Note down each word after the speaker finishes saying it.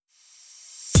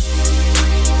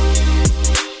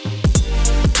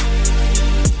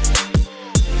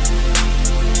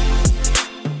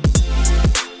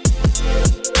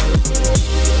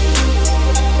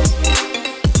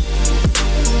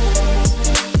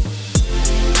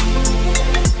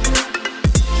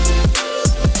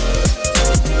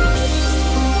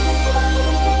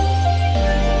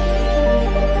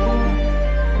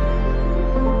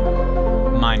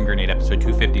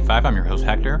255. I'm your host,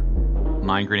 Hector.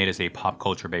 Mind Grenade is a pop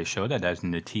culture-based show that dives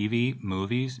into TV,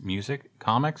 movies, music,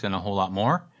 comics, and a whole lot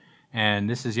more. And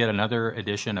this is yet another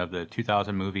edition of the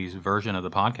 2000 Movies version of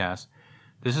the podcast.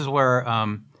 This is where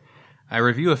I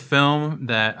review a film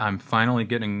that I'm finally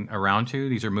getting around to.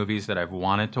 These are movies that I've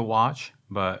wanted to watch,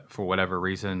 but for whatever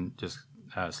reason just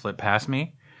slipped past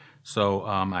me. So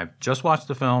I've just watched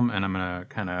the film, and I'm going to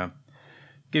kind of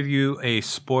give you a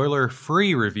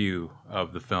spoiler-free review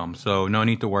of the film. So no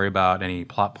need to worry about any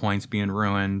plot points being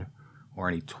ruined or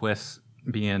any twists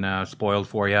being spoiled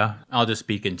for you. I'll just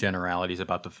speak in generalities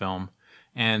about the film.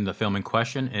 And the film in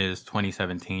question is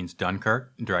 2017's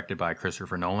Dunkirk, directed by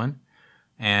Christopher Nolan.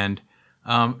 And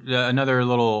another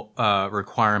little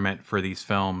requirement for these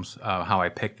films, how I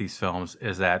pick these films,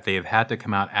 is that they have had to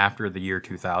come out after the year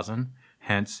 2000,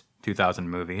 hence 2000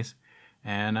 movies.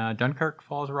 And Dunkirk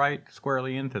falls right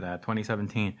squarely into that,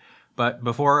 2017. But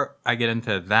before I get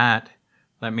into that,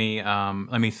 let me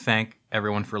thank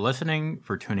everyone for listening,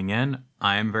 for tuning in.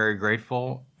 I am very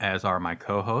grateful, as are my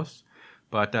co-hosts.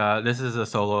 But this is a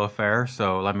solo affair,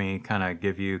 so let me kind of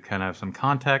give you kind of some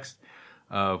context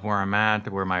of where I'm at,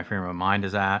 where my frame of mind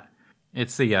is at.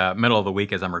 It's the middle of the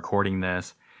week as I'm recording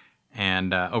this.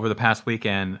 And over the past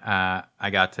weekend, I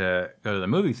got to go to the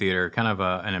movie theater, kind of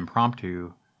an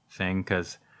impromptu thing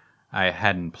because I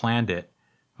hadn't planned it.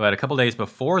 But a couple days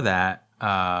before that,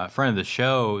 a friend of the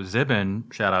show,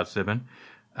 Zibin, shout out Zibin,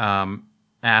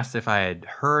 asked if I had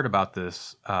heard about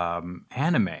this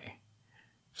anime.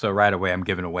 So right away I'm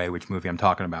giving away which movie I'm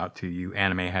talking about to you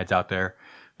anime heads out there.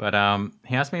 But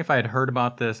he asked me if I had heard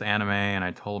about this anime, and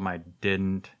I told him I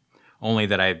didn't. Only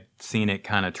that I'd seen it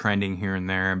kind of trending here and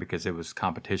there because it was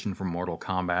competition for Mortal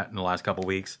Kombat in the last couple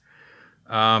weeks.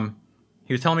 He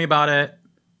was telling me about it.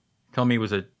 Told me it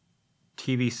was a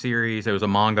TV series. It was a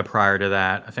manga prior to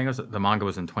that. I think the manga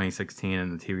was in 2016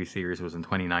 and the TV series was in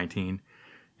 2019.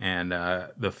 And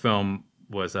the film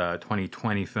was a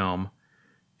 2020 film.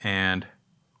 And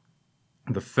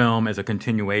the film is a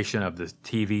continuation of the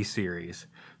TV series.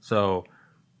 So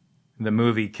the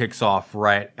movie kicks off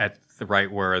right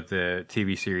where the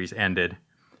TV series ended.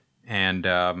 And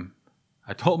I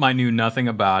told him I knew nothing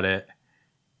about it.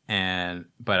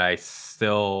 But I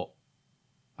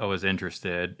was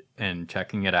interested in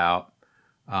checking it out.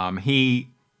 He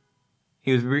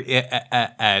was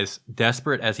as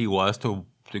desperate as he was to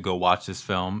go watch this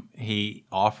film. He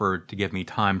offered to give me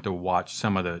time to watch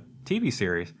some of the TV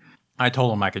series. I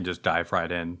told him I could just dive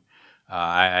right in.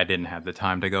 I didn't have the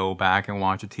time to go back and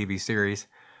watch a TV series.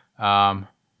 And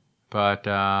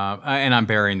I'm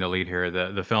burying the lead here.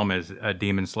 The film is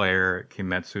Demon Slayer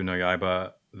Kimetsu no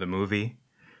Yaiba, the movie.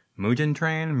 Mugen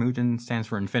Train. Mugen stands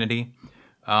for Infinity.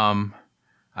 I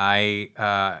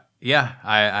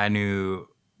knew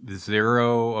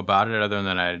zero about it other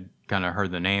than I'd kind of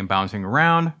heard the name bouncing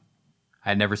around.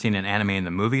 I'd never seen an anime in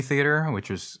the movie theater, which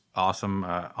was awesome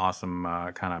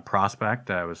kind of prospect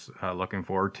I was looking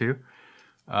forward to.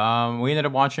 We ended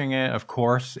up watching it, of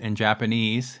course, in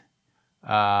Japanese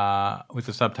with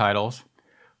the subtitles.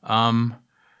 I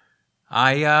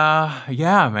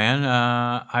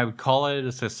would call it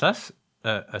a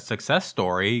success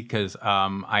story because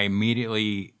I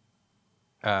immediately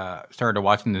started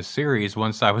watching this series.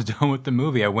 Once I was done with the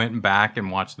movie, I went back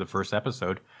and watched the first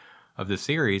episode of the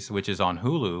series, which is on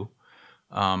Hulu.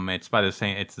 It's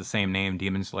the same name,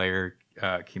 Demon Slayer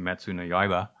Kimetsu no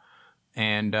Yaiba.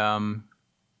 And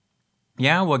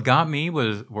what got me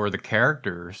were the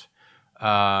characters.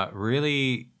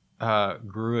 Really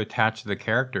grew attached to the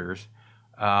characters.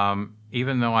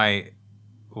 Even though I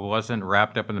wasn't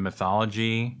wrapped up in the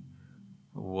mythology,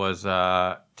 was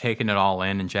taking it all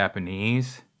in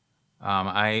Japanese.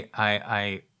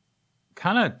 I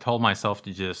kind of told myself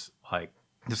to just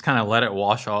kind of let it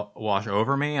wash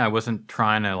over me. I wasn't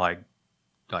trying to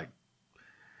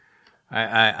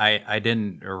I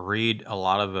didn't read a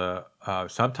lot of the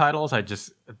subtitles. I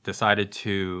just decided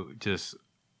to just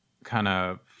kind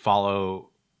of follow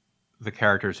the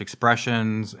characters'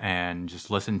 expressions and just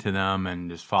listen to them and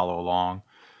just follow along.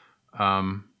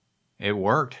 It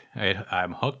worked.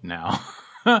 I'm hooked now.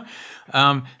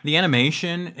 The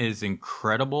animation is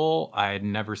incredible. I had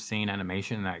never seen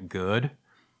animation that good.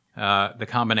 The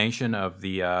combination of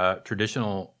the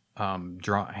traditional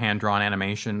hand-drawn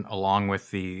animation along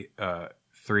with the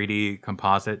 3D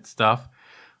composite stuff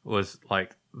was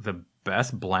like the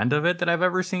best blend of it that I've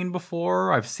ever seen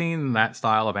before. I've seen that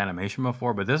style of animation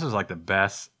before, but this is like the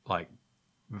best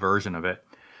version of it.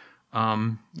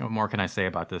 What more can I say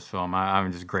about this film?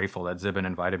 I'm just grateful that Zibin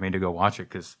invited me to go watch it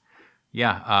because,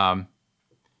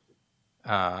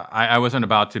 I wasn't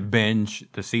about to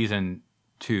binge the season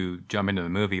to jump into the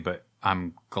movie, but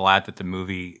I'm glad that the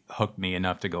movie hooked me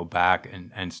enough to go back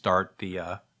and start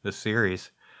the series.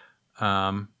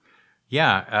 Um,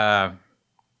 yeah,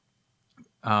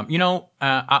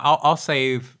 I'll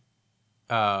save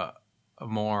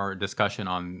more discussion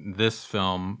on this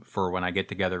film for when I get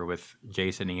together with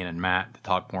Jason, Ian, and Matt to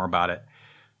talk more about it.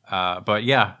 But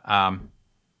yeah,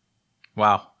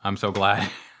 wow, I'm so glad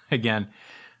again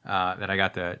that I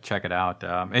got to check it out.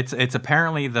 It's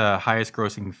apparently the highest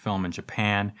grossing film in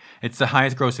Japan. It's the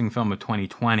highest grossing film of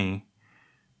 2020,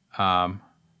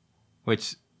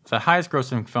 which the highest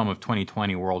grossing film of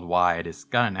 2020 worldwide. It's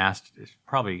got it's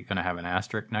probably going to have an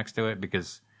asterisk next to it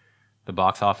because the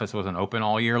box office wasn't open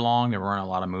all year long. There weren't a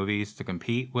lot of movies to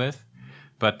compete with.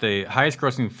 But the highest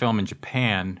grossing film in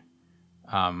Japan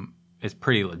is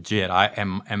pretty legit,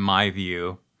 in my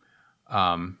view.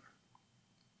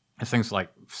 This thing's like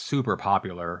super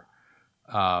popular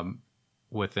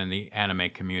within the anime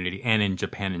community and in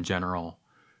Japan in general.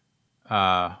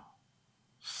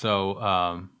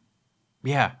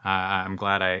 Yeah, I'm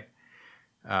glad I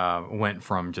went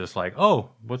from just like, oh,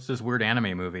 what's this weird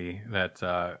anime movie that's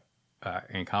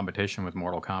in competition with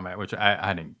Mortal Kombat, which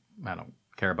I don't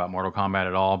care about Mortal Kombat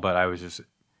at all, but I was just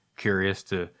curious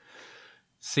to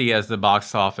see as the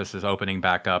box office is opening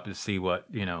back up to see what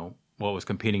was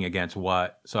competing against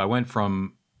what. So I went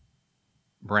from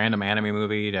random anime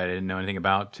movie that I didn't know anything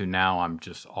about to now I'm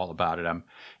just all about it.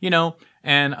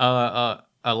 And a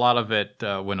lot of it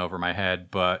went over my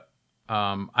head, but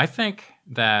I think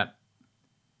that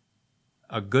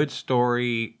a good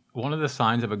story, one of the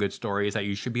signs of a good story is that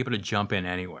you should be able to jump in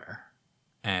anywhere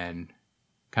and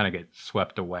kind of get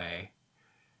swept away.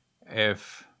 There's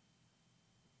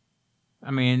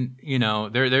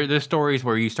stories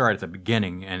where you start at the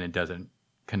beginning and it doesn't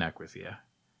connect with you.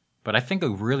 But I think a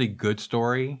really good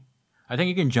story, I think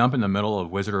you can jump in the middle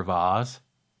of Wizard of Oz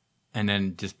and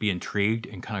then just be intrigued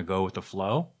and kind of go with the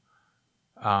flow.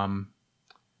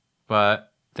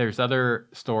 But there's other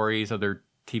stories, other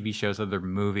TV shows, other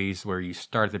movies where you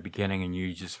start at the beginning and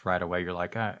you just right away, you're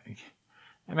like,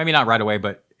 maybe not right away,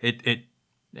 but it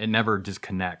never just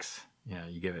connects.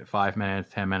 You give it 5 minutes,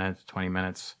 10 minutes, 20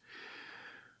 minutes,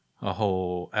 a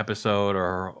whole episode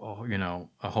or,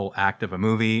 a whole act of a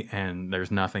movie, and there's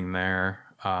nothing there.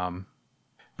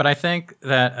 But I think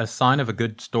that a sign of a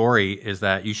good story is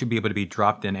that you should be able to be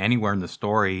dropped in anywhere in the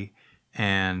story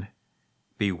and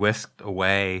be whisked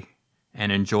away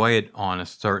and enjoy it on a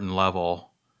certain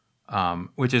level,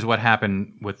 which is what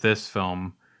happened with this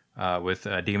film, with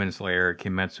Demon Slayer,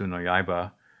 Kimetsu no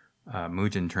Yaiba,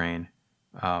 Mugen Train.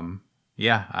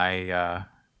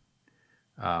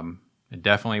 It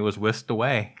definitely was whisked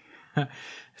away.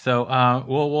 So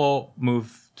we'll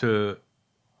move to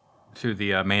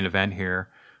the main event here.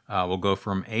 We'll go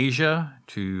from Asia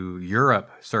to Europe,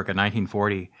 circa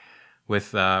 1940,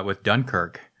 with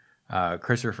Dunkirk.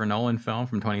 Christopher Nolan film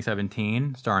from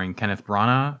 2017, starring Kenneth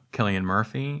Branagh, Cillian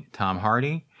Murphy, Tom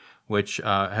Hardy, which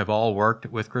have all worked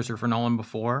with Christopher Nolan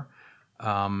before.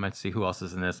 Let's see who else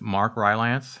is in this. Mark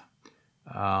Rylance,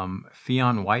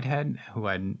 Fionn Whitehead, who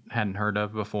I hadn't heard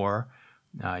of before,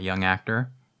 young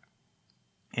actor.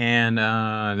 And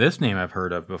this name I've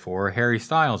heard of before. Harry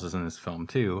Styles is in this film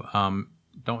too.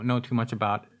 Don't know too much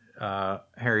about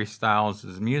Harry Styles'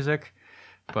 music,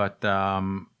 but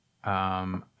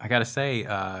I gotta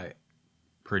say,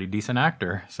 pretty decent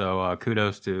actor. So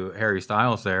kudos to Harry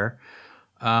Styles there.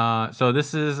 So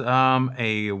this is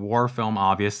a war film,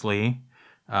 obviously.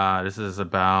 This is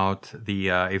about the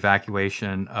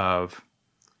evacuation of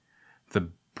the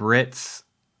Brits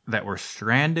that were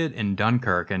stranded in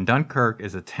Dunkirk. And Dunkirk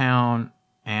is a town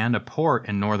and a port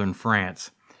in northern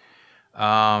France.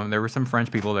 There were some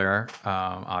French people there,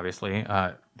 obviously.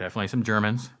 Definitely some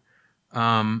Germans.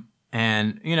 And,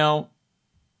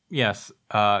 yes,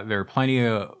 there are plenty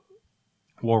of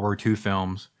World War II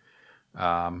films,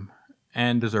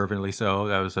 and deservedly so.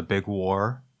 That was a big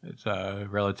war. It's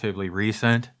relatively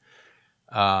recent.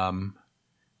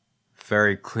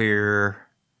 Very clear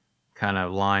kind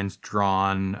of lines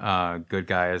drawn, good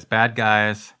guys, bad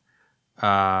guys.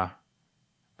 My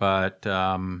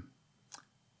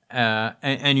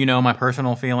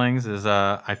personal feelings is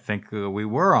I think we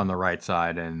were on the right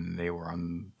side and they were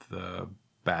on the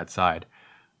bad side.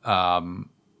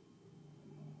 Having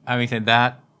said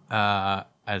that,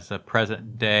 as a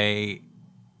present day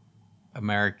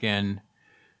American,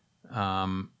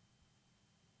 and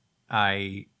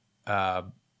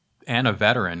a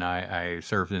veteran, I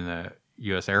served in the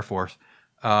U.S. Air Force.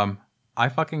 I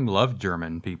fucking love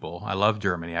German people. I love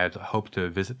Germany. I hope to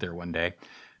visit there one day.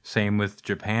 Same with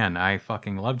Japan. I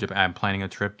fucking love Japan. I'm planning a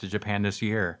trip to Japan this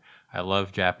year. I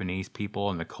love Japanese people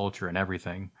and the culture and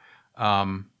everything.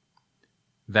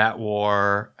 that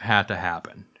war had to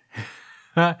happen.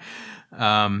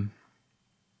 um,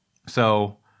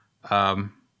 so,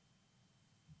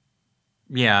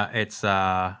 yeah, it's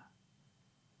yet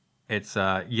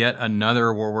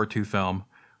another World War II film.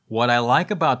 What I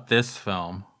like about this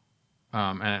film,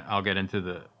 and I'll get into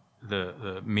the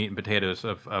meat and potatoes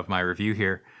of my review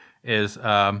here, is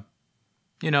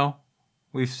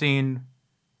we've seen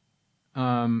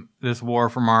this war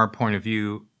from our point of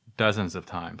view dozens of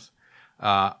times.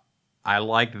 I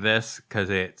like this because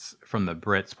it's from the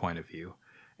Brits' point of view,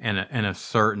 and in a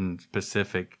certain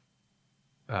specific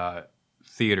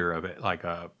theater of it, like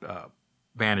a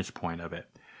vantage point of it,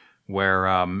 where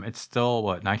it's still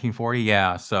 1940,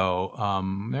 yeah. So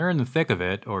they're in the thick of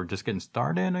it, or just getting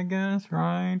started, I guess,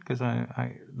 right? Because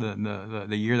the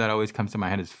year that always comes to my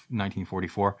head is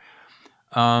 1944.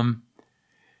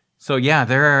 So yeah,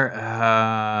 they're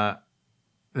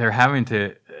having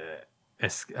to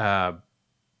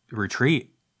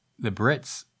retreat, the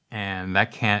Brits, and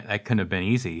that couldn't have been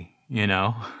easy,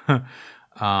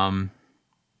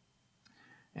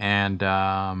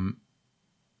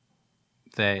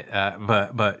 they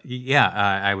but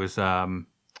yeah, I was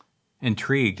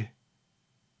intrigued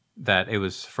that it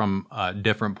was from a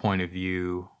different point of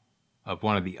view of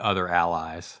one of the other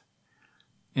allies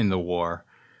in the war.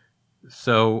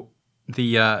 So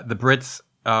the Brits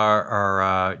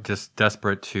are just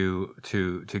desperate to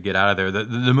get out of there.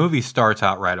 The movie starts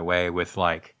out right away with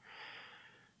like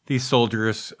these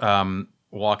soldiers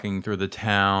walking through the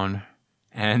town,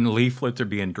 and leaflets are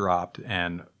being dropped,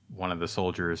 and one of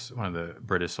the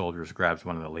British soldiers grabs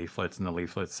one of the leaflets, and the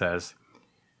leaflet says,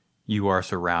 "You are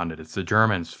surrounded." It's the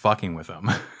Germans fucking with them.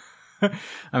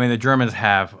 I mean, the Germans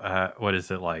have what is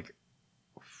it, like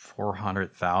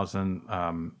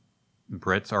 400,000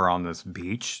 Brits are on this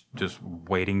beach just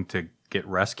waiting to get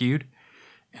rescued,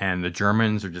 and the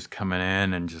Germans are just coming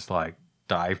in and just like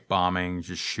dive bombing,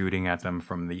 just shooting at them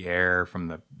from the air,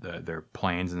 from their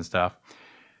planes and stuff.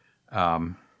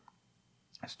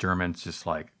 As Germans just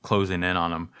like closing in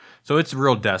on them, so it's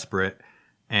real desperate,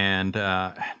 and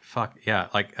fuck yeah,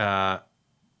 like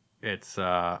it's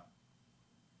it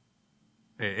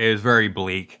is very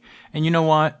bleak. And you know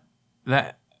what,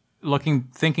 that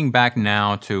thinking back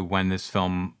now to when this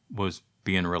film was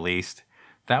being released,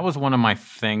 that was one of my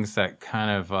things that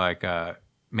kind of like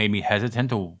made me hesitant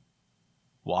to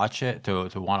watch it, to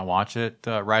want to watch it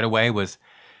right away, was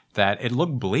that it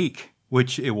looked bleak,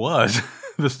 which it was.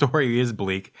 The story is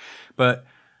bleak, but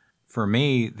for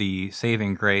me, the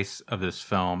saving grace of this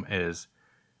film is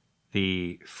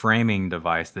the framing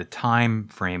device, the time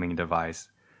framing device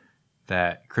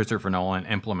that Christopher Nolan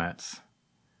implements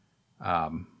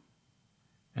in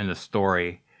the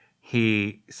story.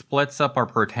 He splits up our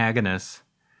protagonists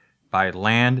by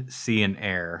land, sea, and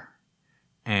air.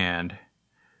 And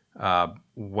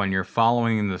when you're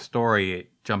following the story,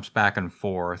 it jumps back and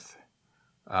forth.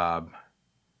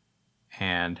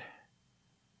 And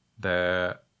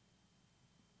the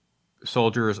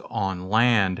soldiers on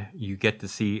land, you get to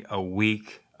see a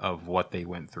week of what they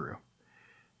went through.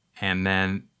 And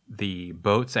then the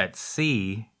boats at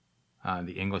sea,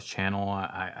 the English Channel,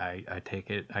 I take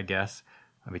it, I guess,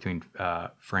 between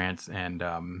France and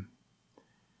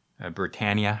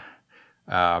Britannia.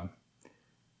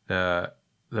 The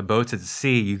boats at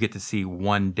sea, you get to see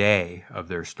one day of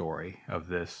their story, of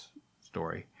this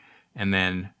story. And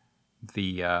then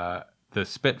the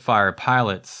Spitfire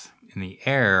pilots in the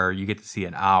air, you get to see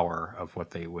an hour of what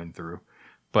they went through,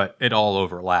 but it all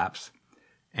overlaps,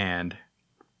 and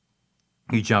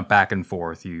you jump back and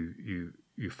forth. You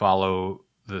follow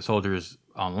the soldiers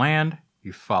on land.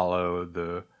 You follow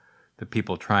the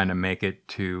people trying to make it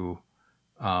to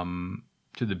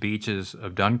the beaches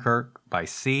of Dunkirk by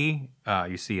sea.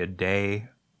 You see a day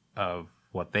of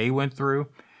what they went through,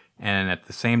 and at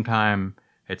the same time,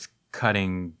 it's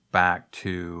cutting back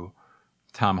to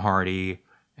Tom Hardy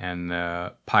and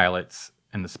the pilots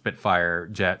and the Spitfire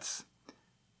jets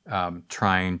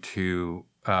trying to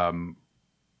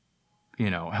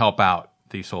help out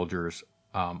these soldiers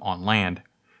on land,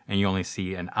 and you only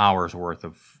see an hour's worth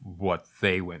of what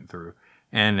they went through.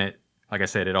 And it, like I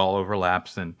said, it all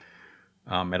overlaps, and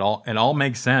it all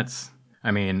makes sense.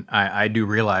 I mean, I do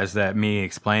realize that me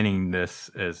explaining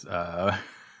this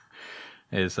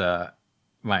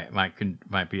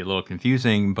might be a little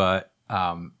confusing, but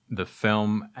the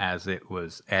film as it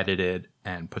was edited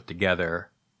and put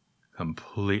together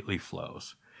completely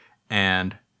flows.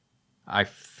 And I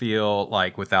feel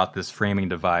like without this framing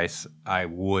device, I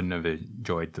wouldn't have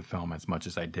enjoyed the film as much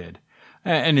as I did.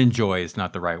 And enjoy is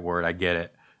not the right word. I get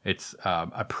it. It's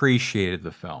appreciated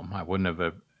the film. I wouldn't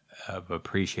have have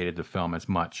appreciated the film as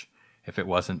much if it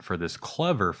wasn't for this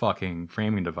clever fucking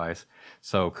framing device.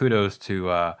 So kudos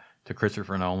to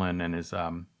Christopher Nolan and his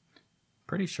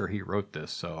pretty sure he wrote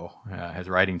this, so his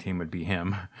writing team would be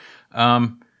him.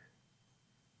 And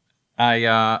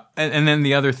then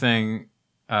the other thing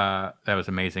that was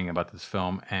amazing about this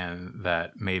film and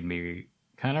that made me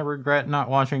kind of regret not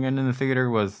watching it in the theater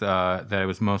was that it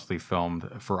was mostly filmed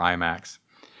for IMAX.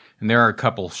 And there are a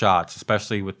couple shots,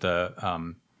 especially with the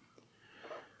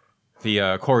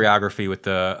choreography with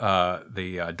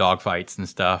the dogfights and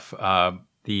stuff,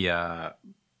 the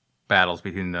battles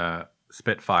between the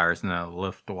Spitfires and the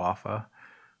Luftwaffe.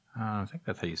 I think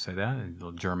that's how you say that.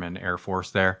 The German Air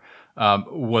Force there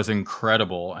was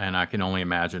incredible, and I can only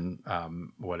imagine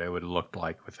what it would look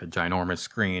like with a ginormous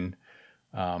screen.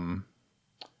 I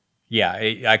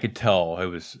could tell it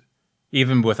was,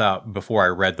 even before I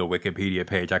read the Wikipedia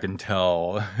page, I can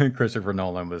tell Christopher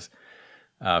Nolan was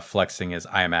flexing his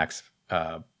IMAX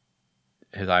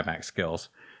skills.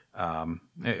 And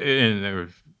it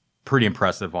was pretty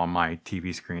impressive on my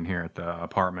TV screen here at the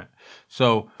apartment.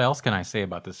 So what else can I say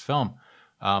about this film?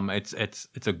 It's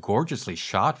a gorgeously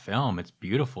shot film. It's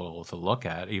beautiful to look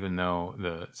at, even though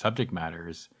the subject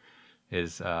matter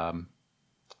is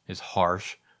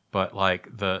harsh. But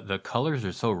like the colors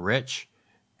are so rich,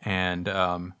 and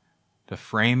the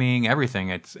framing, everything.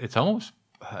 It's almost.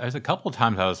 There's a couple of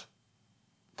times I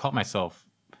caught myself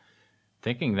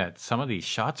thinking that some of these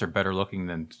shots are better looking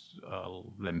than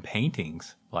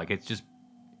paintings. Like it's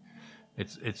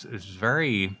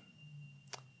very.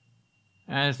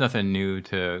 And it's nothing new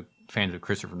to fans of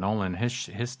Christopher Nolan.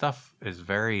 His stuff is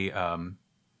very. The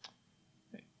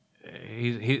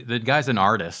guy's an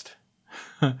artist.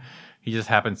 He just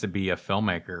happens to be a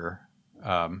filmmaker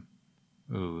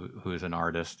who is an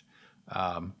artist.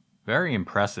 Very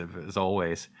impressive as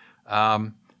always.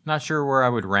 Not sure where I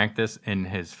would rank this in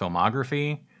his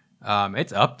filmography.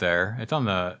 It's up there. It's on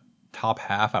the top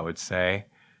half, I would say.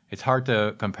 It's hard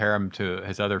to compare him to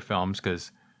his other films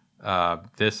because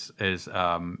this is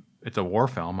it's a war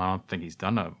film. I don't think he's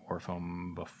done a war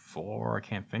film before. I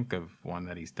can't think of one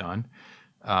that he's done.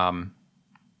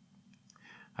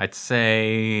 I'd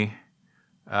say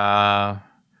I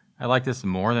like this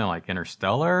more than like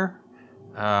Interstellar.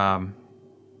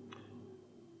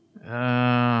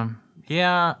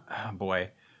 Yeah, oh boy.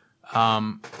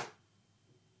 I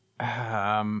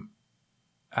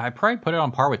probably put it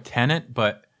on par with Tenet,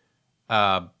 but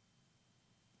Tenet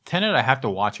I have to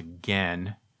watch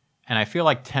again, and I feel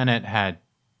like Tenet had,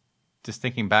 just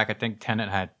thinking back, I think Tenet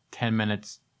had 10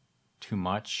 minutes too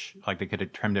much. Like they could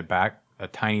have trimmed it back a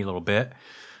tiny little bit.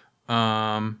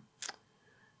 But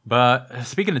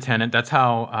speaking of Tenet, that's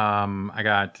how I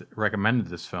got recommended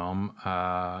this film.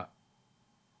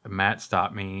 Matt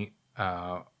stopped me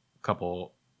a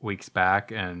couple weeks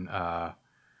back and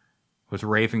was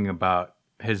raving about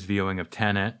his viewing of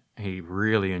Tenet. He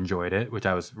really enjoyed it, which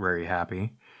I was very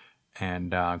happy. And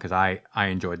because I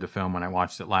enjoyed the film when I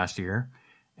watched it last year.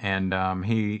 And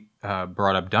he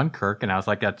brought up Dunkirk, and I was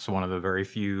like, that's one of the very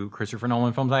few Christopher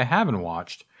Nolan films I haven't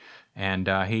watched. And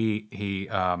he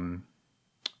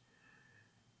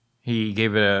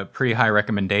gave it a pretty high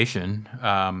recommendation.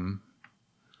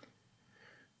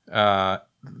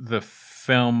 The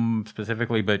film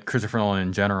specifically, but Christopher Nolan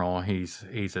in general, he's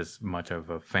as much of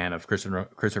a fan of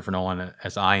Christopher Nolan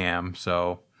as I am.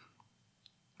 So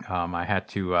I had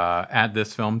to add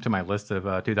this film to my list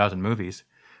of 2000 movies,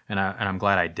 and I'm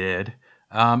glad I did.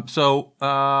 So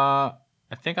I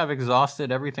think I've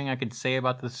exhausted everything I could say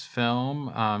about this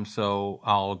film. So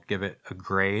I'll give it a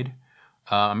grade.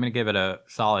 I'm going to give it a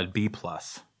solid B+.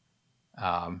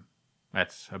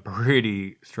 That's a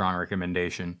pretty strong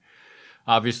recommendation.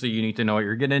 Obviously, you need to know what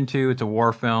you're getting into. It's a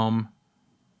war film.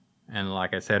 And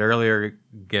like I said earlier,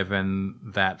 given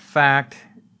that fact,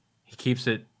 he keeps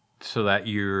it so that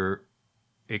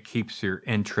it keeps your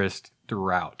interest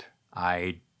throughout.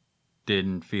 I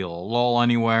didn't feel a lull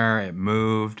anywhere. It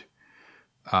moved.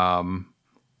 I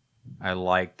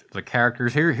liked the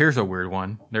characters. Here's a weird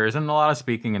one. There isn't a lot of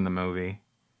speaking in the movie.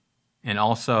 And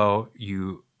also,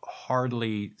 you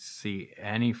hardly see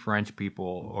any French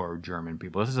people or German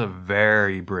people. This is a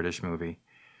very British movie.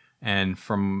 And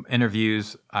from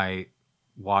interviews I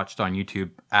watched on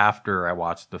YouTube after I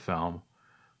watched the film,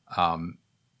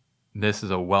 this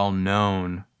is a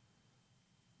well-known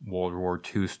World War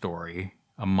II story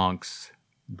amongst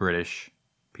British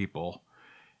people.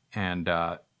 And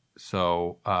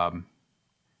so,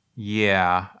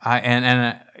 yeah,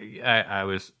 I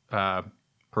was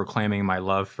proclaiming my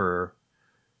love for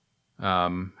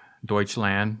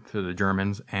Deutschland, to the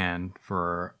Germans, and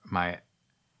for my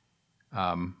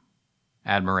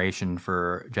admiration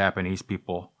for Japanese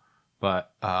people,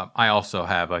 but I also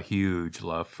have a huge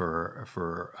love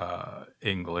for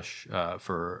English,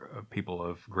 for people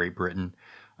of Great Britain.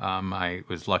 I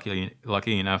was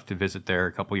lucky enough to visit there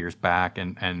a couple years back,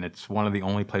 and it's one of the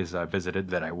only places I visited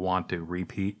that I want to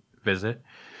repeat visit.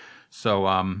 So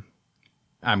I'm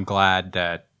glad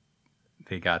that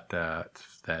they got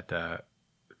that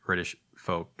British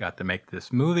folk got to make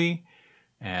this movie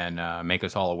and make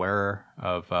us all aware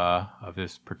of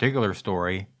this particular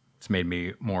story. It's made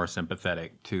me more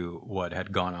sympathetic to what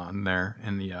had gone on there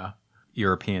in the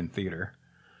European theater.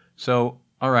 So,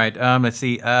 all right, let's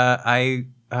see. Matt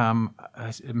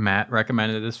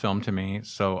recommended this film to me.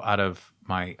 So, out of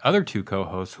my other two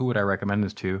co-hosts, who would I recommend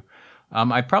this to?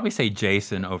 I'd probably say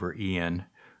Jason over Ian.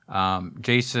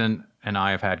 Jason and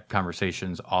I have had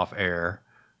conversations off air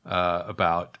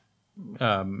about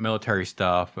military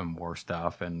stuff and war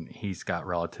stuff, and he's got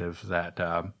relatives that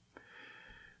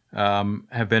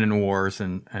have been in wars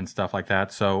and stuff like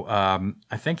that. So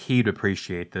I think he'd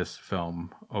appreciate this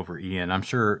film over Ian. I'm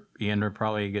sure Ian would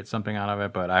probably get something out of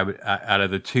it, but out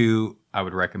of the two, I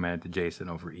would recommend it to Jason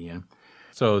over Ian.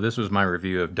 So this was my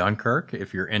review of Dunkirk.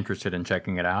 If you're interested in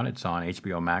checking it out, it's on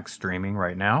HBO Max streaming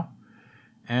right now.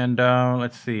 And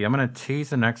let's see, I'm going to tease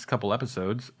the next couple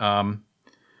episodes.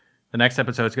 The next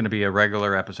episode is going to be a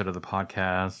regular episode of the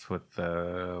podcast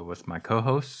with my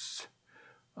co-hosts.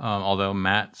 Although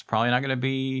Matt's probably not going to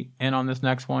be in on this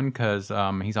next one because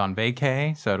he's on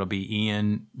vacay. So it'll be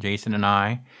Ian, Jason, and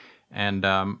I. And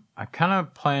I kind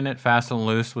of playing it fast and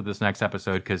loose with this next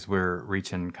episode because we're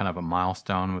reaching kind of a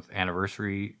milestone with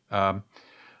anniversary of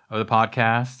the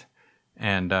podcast.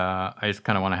 And I just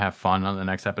kind of want to have fun on the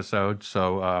next episode.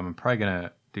 So I'm probably going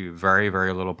to do very,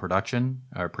 very little production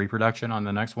or pre-production on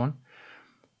the next one.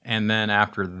 And then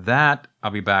after that, I'll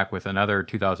be back with another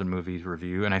 2000 movies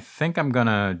review. And I think I'm going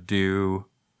to do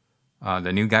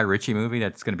the new Guy Ritchie movie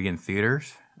that's going to be in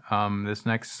theaters this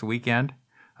next weekend.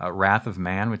 Wrath of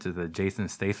Man, which is a Jason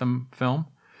Statham film.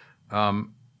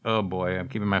 Oh boy, I'm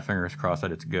keeping my fingers crossed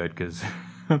that it's good because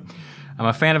I'm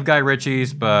a fan of Guy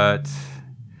Ritchie's, but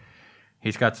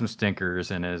he's got some stinkers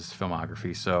in his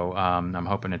filmography. So I'm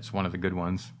hoping it's one of the good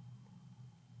ones.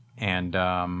 And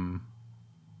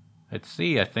let's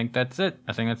see. I think that's it.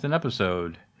 I think that's an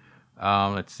episode.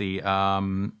 Let's see. You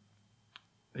can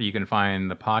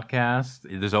find the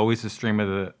podcast. There's always a stream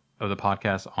of the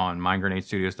podcast on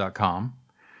mindgrenadestudios.com.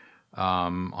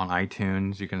 On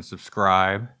iTunes, you can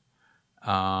subscribe.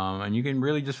 And you can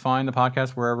really just find the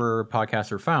podcast wherever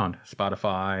podcasts are found.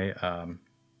 Spotify,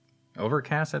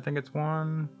 Overcast, I think it's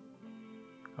one.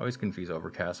 I always confuse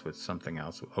Overcast with something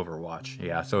else. Overwatch.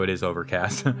 Yeah, so it is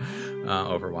Overcast.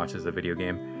 Overwatch is a video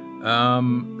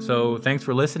game. So thanks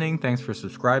for listening. Thanks for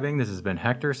subscribing. This has been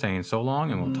Hector saying so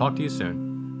long, and we'll talk to you soon.